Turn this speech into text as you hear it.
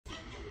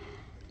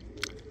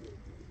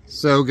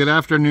So good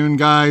afternoon,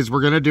 guys.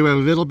 We're going to do a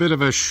little bit of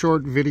a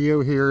short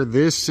video here.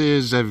 This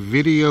is a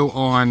video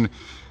on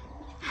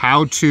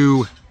how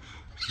to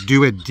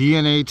do a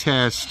DNA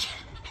test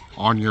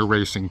on your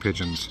racing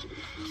pigeons.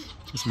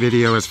 This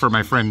video is for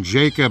my friend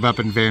Jacob up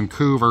in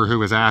Vancouver,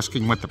 who is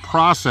asking what the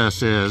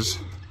process is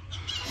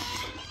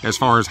as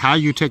far as how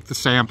you take the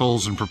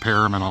samples and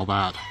prepare them and all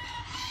that.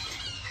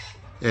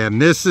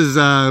 And this is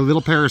a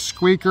little pair of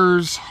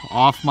squeakers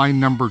off my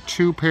number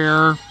 2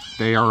 pair.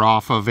 They are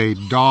off of a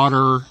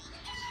daughter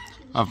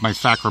of my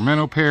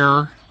Sacramento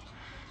pair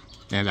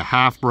and a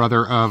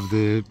half-brother of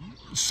the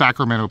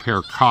Sacramento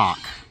pair cock.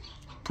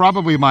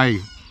 Probably my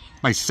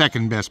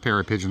second best pair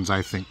of pigeons,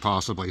 I think,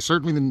 possibly.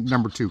 Certainly the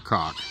number 2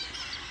 cock.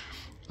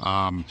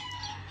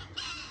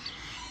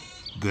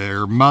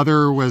 Their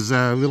mother was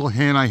a little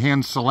hen I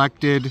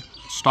hand-selected,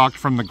 stalked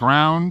from the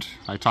ground.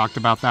 I talked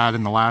about that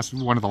in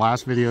one of the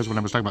last videos when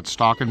I was talking about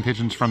stalking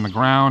pigeons from the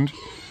ground.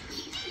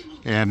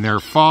 And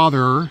their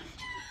father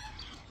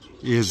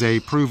is a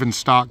proven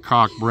stock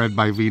cock bred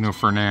by Lino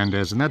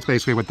Fernandez, and that's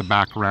basically what the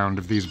background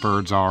of these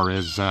birds are,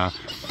 is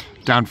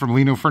down from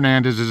Lino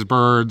Fernandez's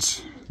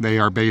birds. They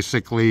are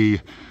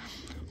basically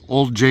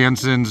old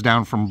Jansons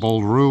down from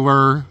Bold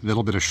Ruler, a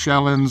little bit of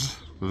Schellens,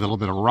 a little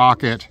bit of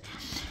Rocket.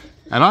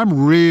 And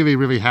I'm really,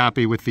 really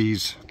happy with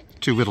these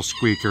 2 little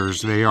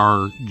squeakers. They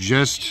are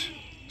just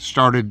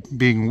started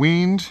being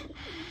weaned,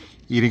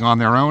 eating on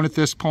their own at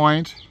this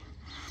point.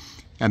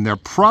 And they're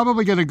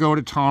probably going to go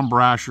to Tom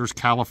Brasher's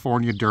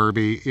California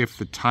Derby if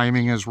the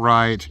timing is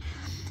right.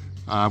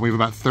 We have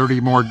about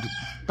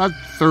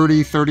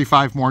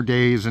 35 more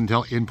days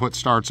until input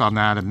starts on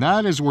that, and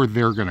that is where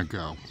they're going to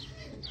go.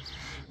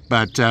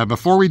 But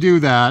before we do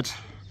that,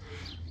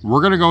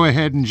 we're going to go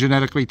ahead and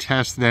genetically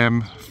test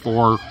them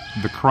for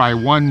the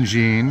Cry1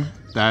 gene.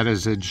 That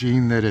is a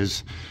gene that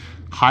is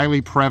highly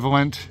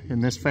prevalent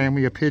in this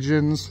family of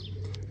pigeons.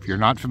 If you're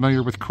not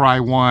familiar with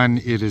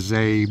Cry1, it is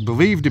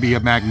believed to be a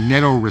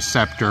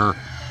magnetoreceptor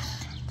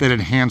that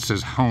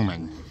enhances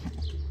homing.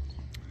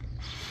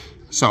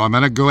 So I'm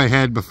going to go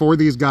ahead, before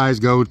these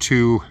guys go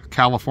to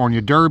California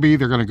Derby,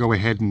 they're going to go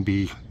ahead and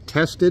be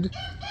tested,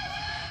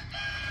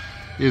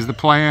 is the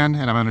plan.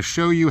 And I'm going to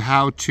show you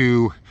how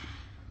to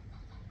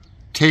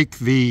take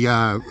the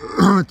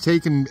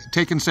take and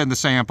send the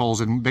samples,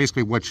 and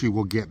basically what you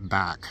will get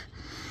back.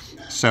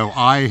 So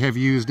I have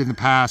used in the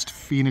past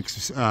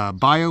Phoenix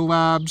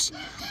Biolabs,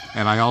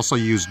 and I also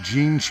use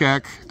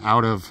GeneCheck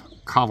out of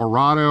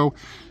Colorado.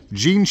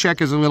 GeneCheck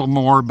is a little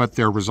more, but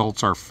their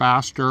results are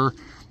faster.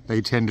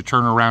 They tend to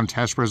turn around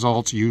test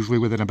results usually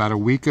within about a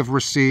week of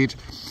receipt.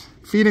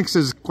 Phoenix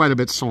is quite a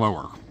bit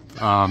slower.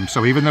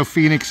 So even though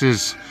Phoenix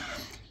is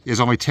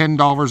only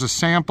 $10 a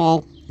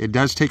sample, it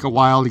does take a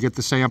while to get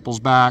the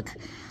samples back.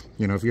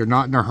 You know, if you're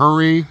not in a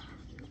hurry,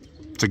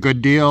 it's a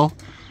good deal.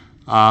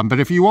 But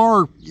if you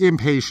are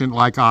impatient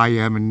like I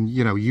am, and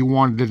you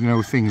wanted to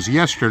know things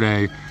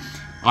yesterday,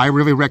 I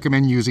really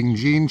recommend using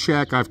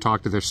GeneCheck. I've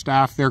talked to their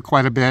staff there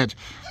quite a bit.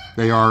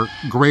 They are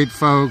great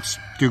folks,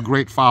 do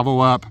great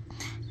follow-up.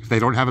 If they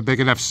don't have a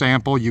big enough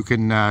sample, you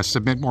can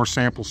submit more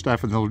sample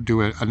stuff and they'll do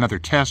another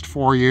test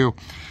for you.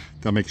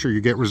 They'll make sure you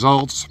get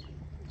results.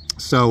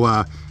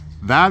 So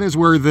that is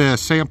where the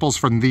samples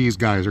from these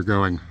guys are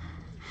going.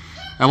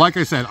 And like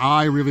I said,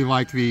 I really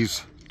like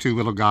these 2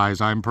 little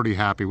guys. I'm pretty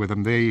happy with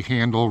them. They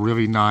handle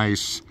really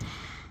nice.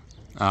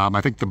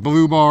 I think the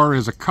blue bar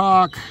is a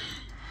cock.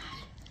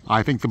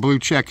 I think the blue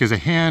check is a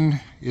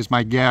hen, is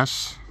my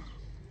guess.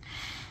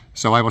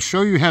 So I will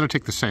show you how to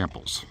take the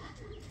samples.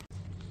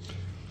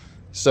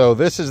 So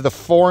this is the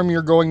form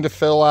you're going to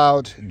fill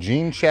out.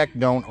 GeneCheck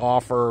don't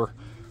offer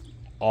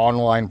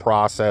online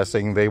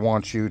processing. They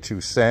want you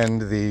to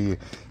send the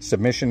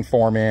submission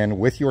form in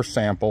with your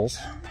samples.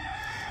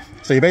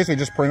 So you basically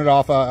just print it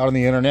off out on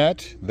the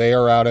internet. They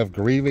are out of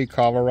Greeley,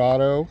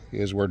 Colorado,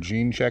 is where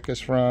GeneCheck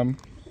is from.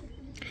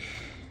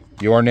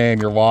 Your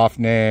name, your loft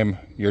name,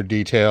 your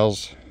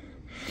details.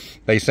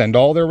 They send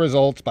all their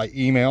results by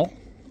email.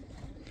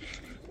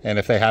 And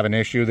if they have an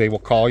issue, they will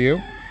call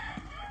you.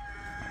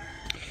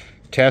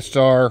 Tests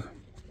are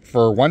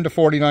for 1 to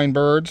 49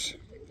 birds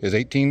is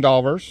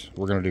 $18.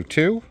 We're going to do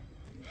 2.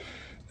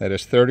 That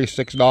is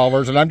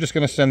 $36, and I'm just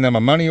going to send them a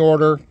money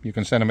order. You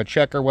can send them a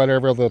check or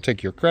whatever. They'll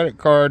take your credit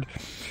card.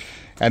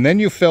 And then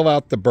you fill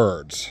out the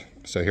birds.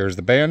 So here's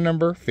the band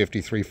number,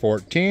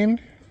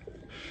 5314,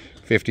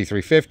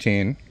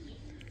 5315.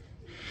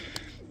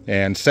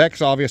 And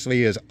sex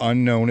obviously is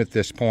unknown at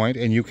this point,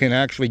 and you can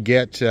actually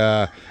get,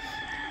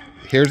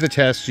 here's the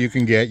tests you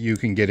can get. You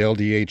can get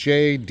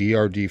LDHA,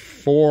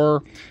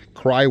 DRD4,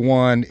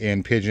 Cry1,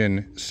 and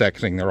pigeon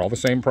sexing. They're all the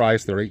same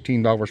price. They're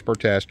 $18 per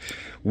test.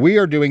 We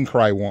are doing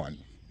Cry1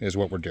 is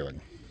what we're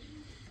doing.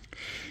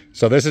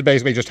 So this is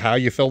basically just how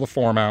you fill the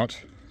form out.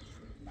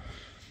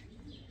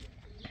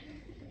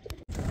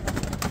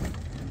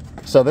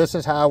 So this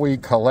is how we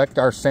collect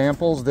our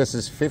samples. This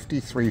is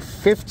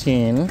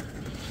 5315.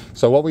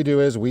 So what we do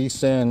is we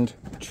send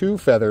 2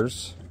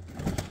 feathers,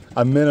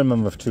 a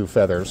minimum of 2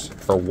 feathers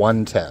for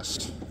 1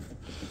 test.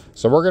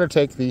 So we're going to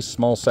take these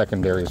small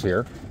secondaries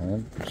here,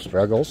 and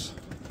struggles,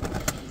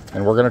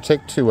 and we're going to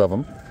take 2 of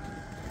them,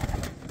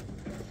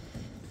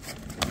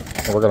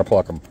 and we're going to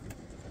pluck them.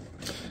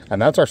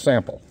 And that's our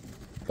sample.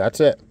 That's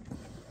it.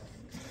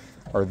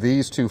 Are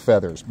these 2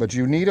 feathers. But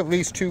you need at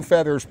least 2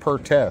 feathers per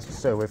test.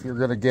 So if you're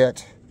going to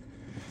get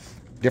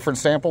different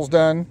samples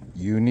done,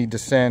 you need to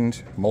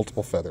send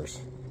multiple feathers.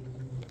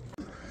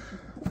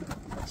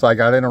 So I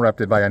got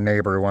interrupted by a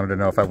neighbor who wanted to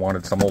know if I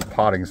wanted some old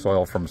potting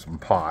soil from some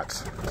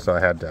pots. So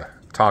I had to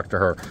talk to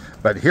her.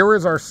 But here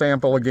is our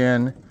sample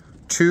again.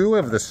 2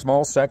 of the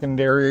small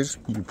secondaries.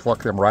 You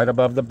pluck them right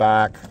above the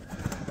back.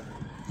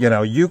 You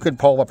know, you could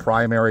pull a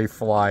primary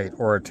flight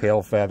or a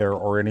tail feather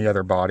or any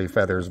other body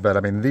feathers, but I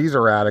mean, these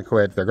are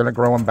adequate. They're going to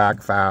grow them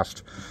back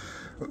fast.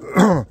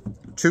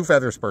 2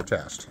 feathers per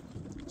test.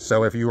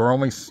 So if you are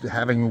only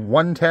having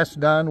 1 test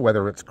done,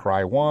 whether it's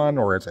Cry 1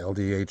 or it's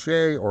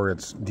LDHA or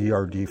it's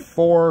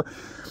DRD4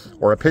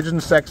 or a pigeon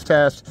sex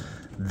test,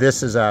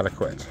 this is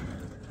adequate.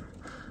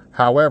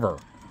 However,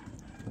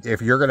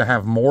 if you're going to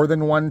have more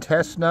than 1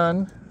 test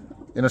done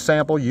in a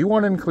sample, you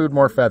want to include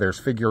more feathers.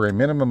 Figure a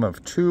minimum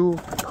of 2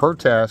 per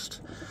test.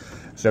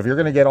 So if you're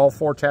going to get all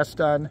 4 tests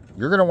done,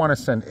 you're going to want to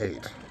send 8,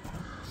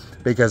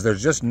 because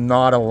there's just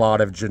not a lot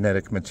of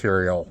genetic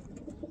material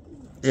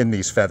in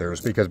these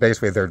feathers, because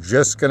basically they're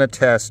just going to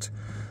test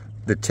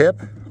the tip.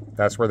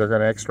 That's where they're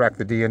going to extract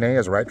the DNA,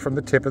 is right from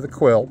the tip of the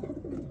quill.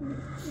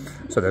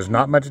 So there's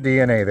not much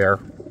DNA there.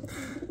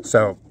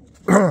 So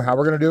how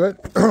we're going to do it,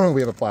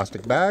 we have a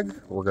plastic bag.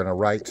 We're going to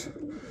write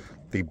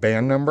the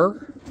band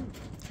number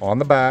on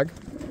the bag,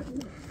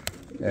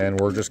 and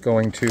we're just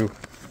going to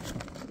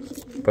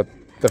put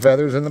the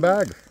feathers in the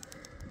bag,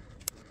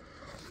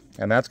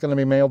 and that's going to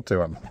be mailed to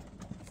them.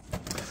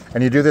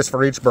 And you do this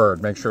for each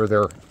bird. Make sure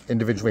they're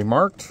individually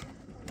marked,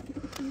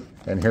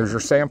 and here's your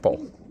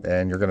sample,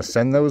 and you're going to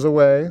send those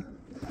away,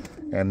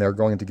 and they're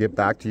going to get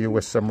back to you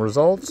with some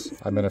results.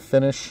 I'm going to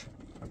finish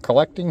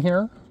collecting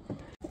here,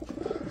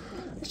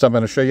 so I'm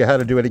going to show you how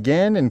to do it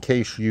again in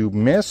case you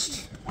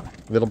missed.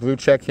 Little blue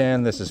check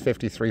hen. This is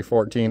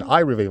 5314. I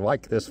really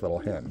like this little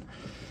hen.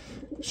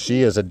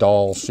 She is a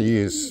doll. She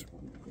is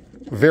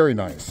very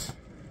nice.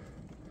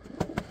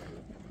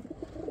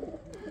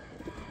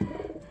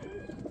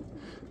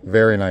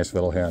 Very nice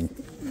little hen.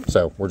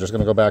 So we're just going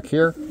to go back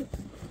here.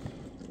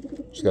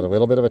 She's got a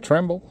little bit of a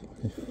tremble,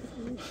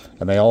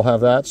 and they all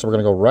have that. So we're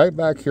going to go right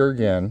back here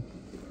again.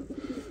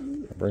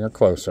 Bring her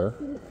closer.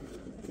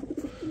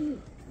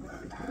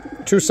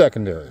 2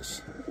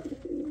 secondaries.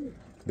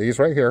 These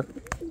right here.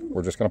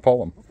 We're just going to pull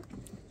them,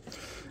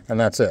 and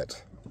that's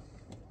it.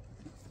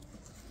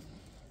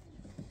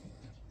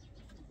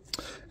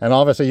 And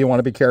obviously you want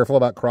to be careful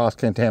about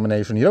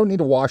cross-contamination. You don't need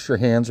to wash your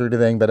hands or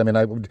anything, but I mean,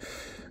 I would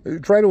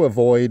try to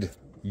avoid,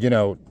 you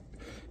know,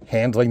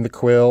 handling the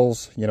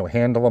quills. You know,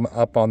 handle them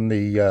up on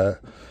the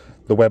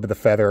web of the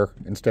feather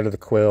instead of the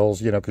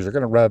quills, you know, because you're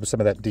going to rub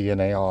some of that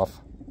DNA off.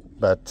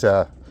 But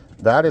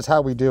that is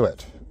how we do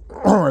it.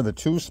 The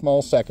 2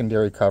 small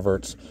secondary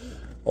coverts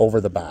over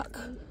the back.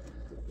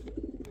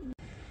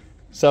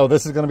 So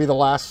this is going to be the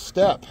last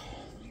step.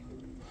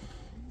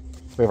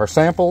 We have our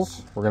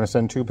samples. We're going to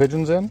send 2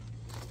 pigeons in.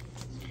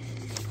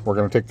 We're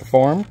going to take the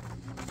form.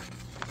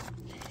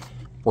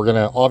 We're going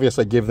to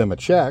obviously give them a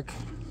check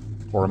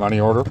or a money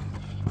order.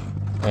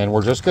 And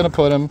we're just going to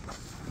put them,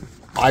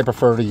 I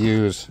prefer to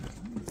use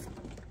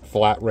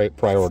flat rate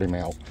priority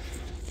mail.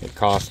 It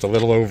costs a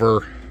little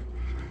over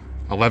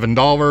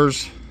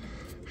 $11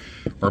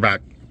 or about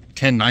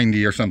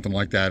 $10.90 or something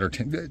like that, or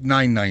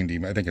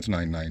 $9.90. I think it's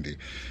 $9.90.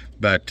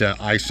 But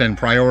I send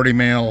priority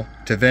mail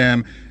to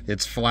them.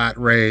 It's flat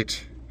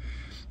rate.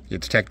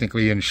 It's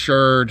technically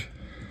insured.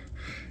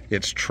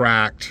 It's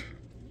tracked,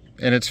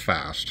 and it's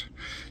fast.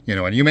 You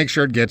know, and you make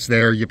sure it gets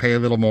there. You pay a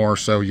little more.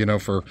 So, you know,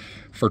 for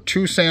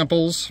 2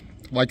 samples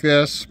like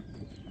this,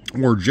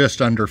 we're just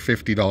under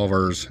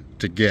 $50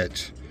 to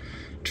get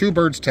 2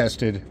 birds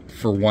tested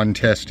for 1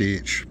 test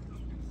each.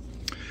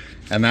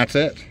 And that's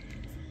it.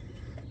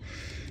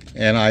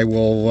 And I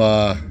will,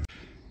 at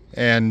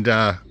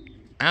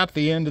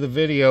the end of the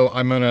video,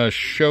 I'm going to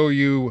show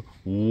you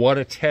what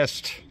the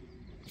test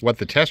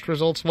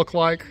results look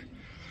like.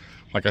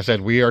 Like I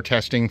said, we are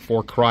testing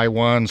for Cry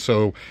 1.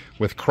 So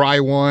with Cry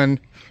 1,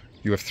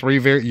 you have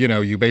 3,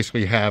 you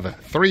basically have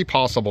 3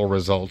 possible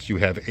results. You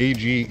have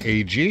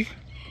AG.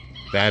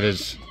 That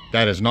is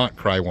not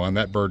Cry 1.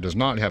 That bird does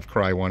not have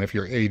Cry 1. If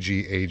you're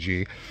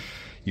AG.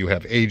 You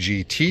have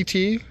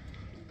AGTT.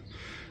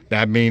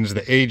 That means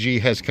the AG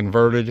has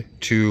converted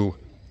to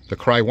the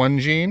Cry 1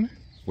 gene,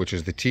 which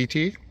is the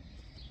TT.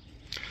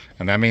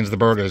 And that means the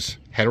bird is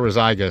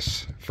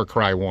heterozygous for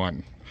Cry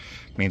 1.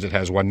 It means it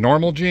has 1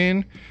 normal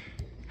gene,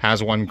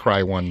 has 1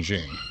 Cry 1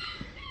 gene.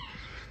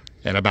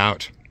 And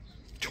about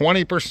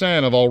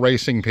 20% of all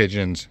racing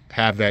pigeons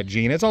have that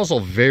gene. It's also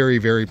very,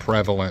 very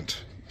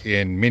prevalent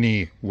in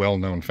many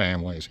well-known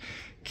families.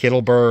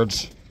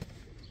 Kittlebirds,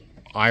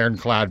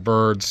 ironclad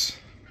birds.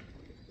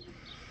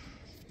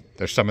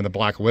 There's some of the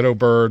black widow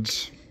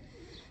birds,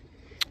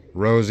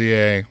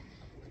 Rosier,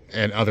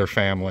 and other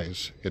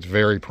families. It's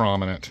very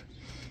prominent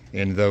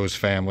in those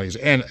families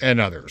and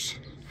others.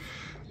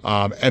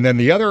 And then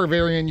the other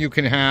variant you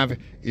can have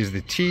is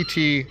the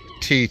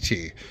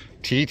TTTT.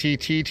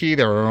 TTTT,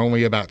 there are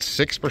only about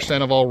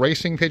 6% of all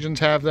racing pigeons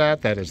have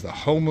that. That is the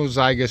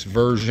homozygous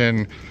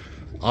version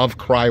of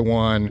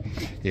Cry1.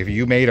 If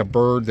you made a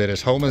bird that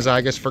is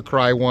homozygous for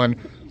Cry1,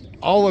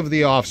 all of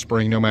the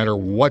offspring, no matter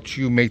what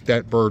you make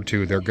that bird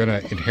to, they're going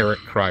to inherit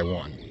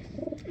Cry1.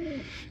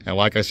 And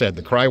like I said,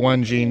 the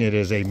Cry1 gene, it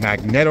is a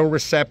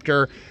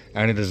magnetoreceptor,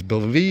 and it is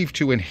believed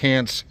to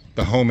enhance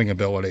the homing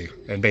ability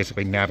and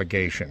basically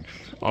navigation.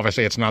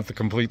 Obviously, it's not the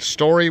complete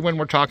story when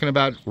we're talking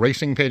about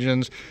racing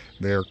pigeons.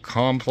 They're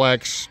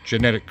complex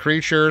genetic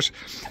creatures,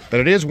 but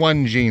it is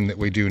one gene that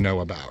we do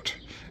know about.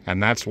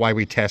 And that's why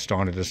we test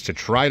on it, is to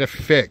try to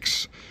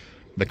fix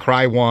the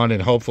Cry1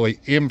 and hopefully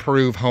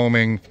improve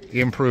homing,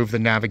 improve the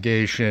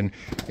navigation,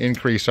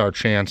 increase our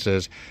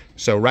chances.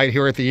 So right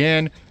here at the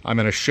end, I'm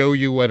going to show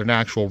you what an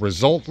actual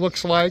result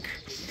looks like,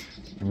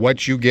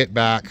 what you get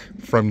back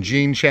from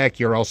gene check.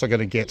 You're also going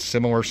to get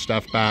similar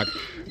stuff back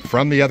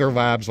from the other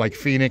labs like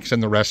Phoenix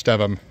and the rest of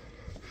them,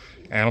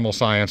 animal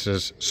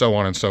sciences, so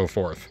on and so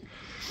forth.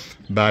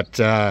 But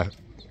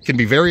can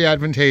be very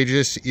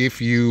advantageous if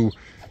you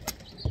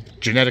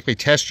genetically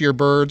test your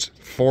birds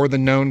for the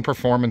known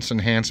performance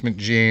enhancement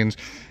genes.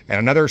 And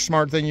another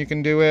smart thing you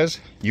can do is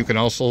you can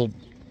also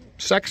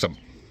sex them.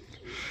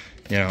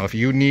 You know, if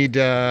you need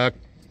a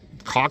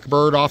cock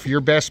bird off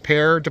your best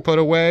pair to put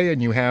away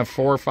and you have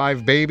 4 or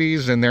 5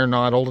 babies and they're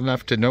not old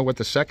enough to know what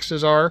the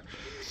sexes are,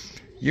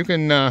 you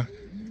can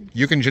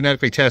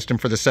genetically test them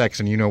for the sex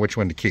and you know which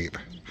one to keep.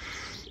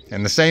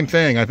 And the same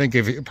thing, I think,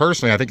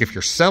 personally, if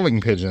you're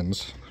selling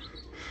pigeons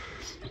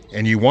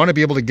and you want to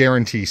be able to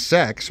guarantee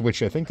sex,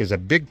 which I think is a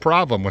big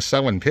problem with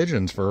selling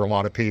pigeons for a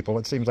lot of people.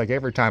 It seems like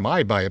every time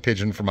I buy a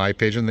pigeon for my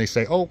pigeon, they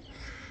say, oh,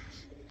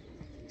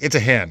 it's a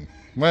hen.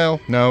 Well,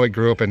 no, it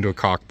grew up into a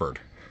cockbird.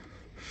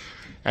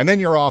 And then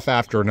you're off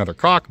after another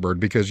cockbird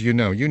because you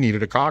know you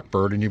needed a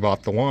cockbird and you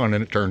bought the one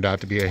and it turned out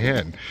to be a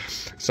hen.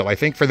 So I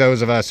think for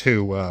those of us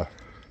who,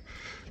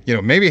 you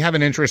know, maybe have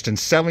an interest in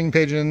selling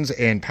pigeons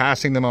and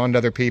passing them on to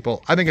other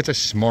people, I think it's a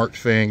smart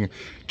thing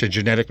to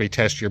genetically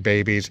test your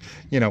babies.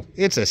 You know,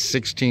 it's a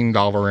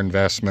 $16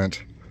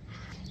 investment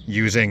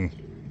using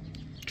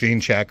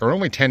gene check, or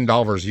only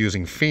 $10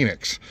 using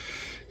Phoenix.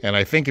 And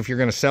I think if you're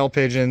going to sell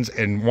pigeons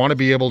and want to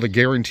be able to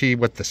guarantee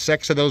what the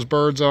sex of those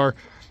birds are,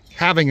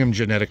 having them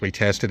genetically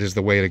tested is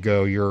the way to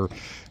go. You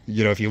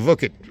know, if you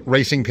look at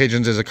racing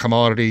pigeons as a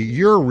commodity,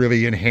 you're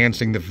really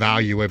enhancing the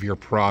value of your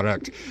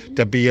product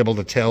to be able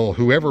to tell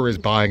whoever is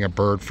buying a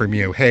bird from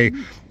you, hey,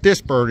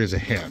 this bird is a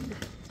hen.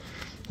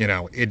 You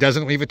know, it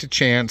doesn't leave it to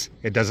chance.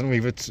 It doesn't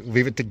leave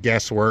it to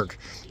guesswork.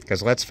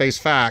 Because let's face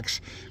facts,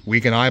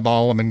 we can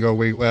eyeball them and go,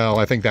 well,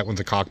 I think that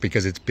one's a cock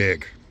because it's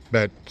big.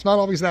 But it's not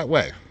always that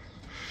way.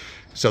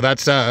 So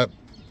that's,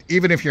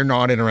 even if you're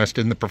not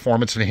interested in the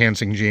performance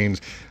enhancing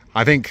genes,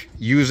 I think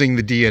using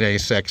the DNA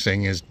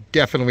sexing is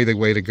definitely the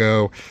way to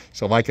go.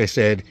 So like I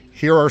said,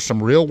 here are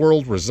some real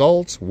world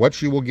results,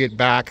 what you will get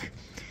back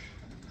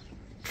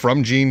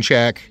from gene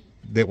check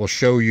that will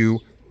show you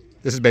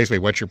this is basically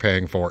what you're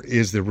paying for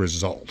is the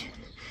result.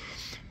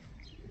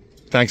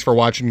 Thanks for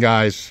watching,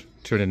 guys.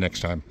 Tune in next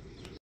time.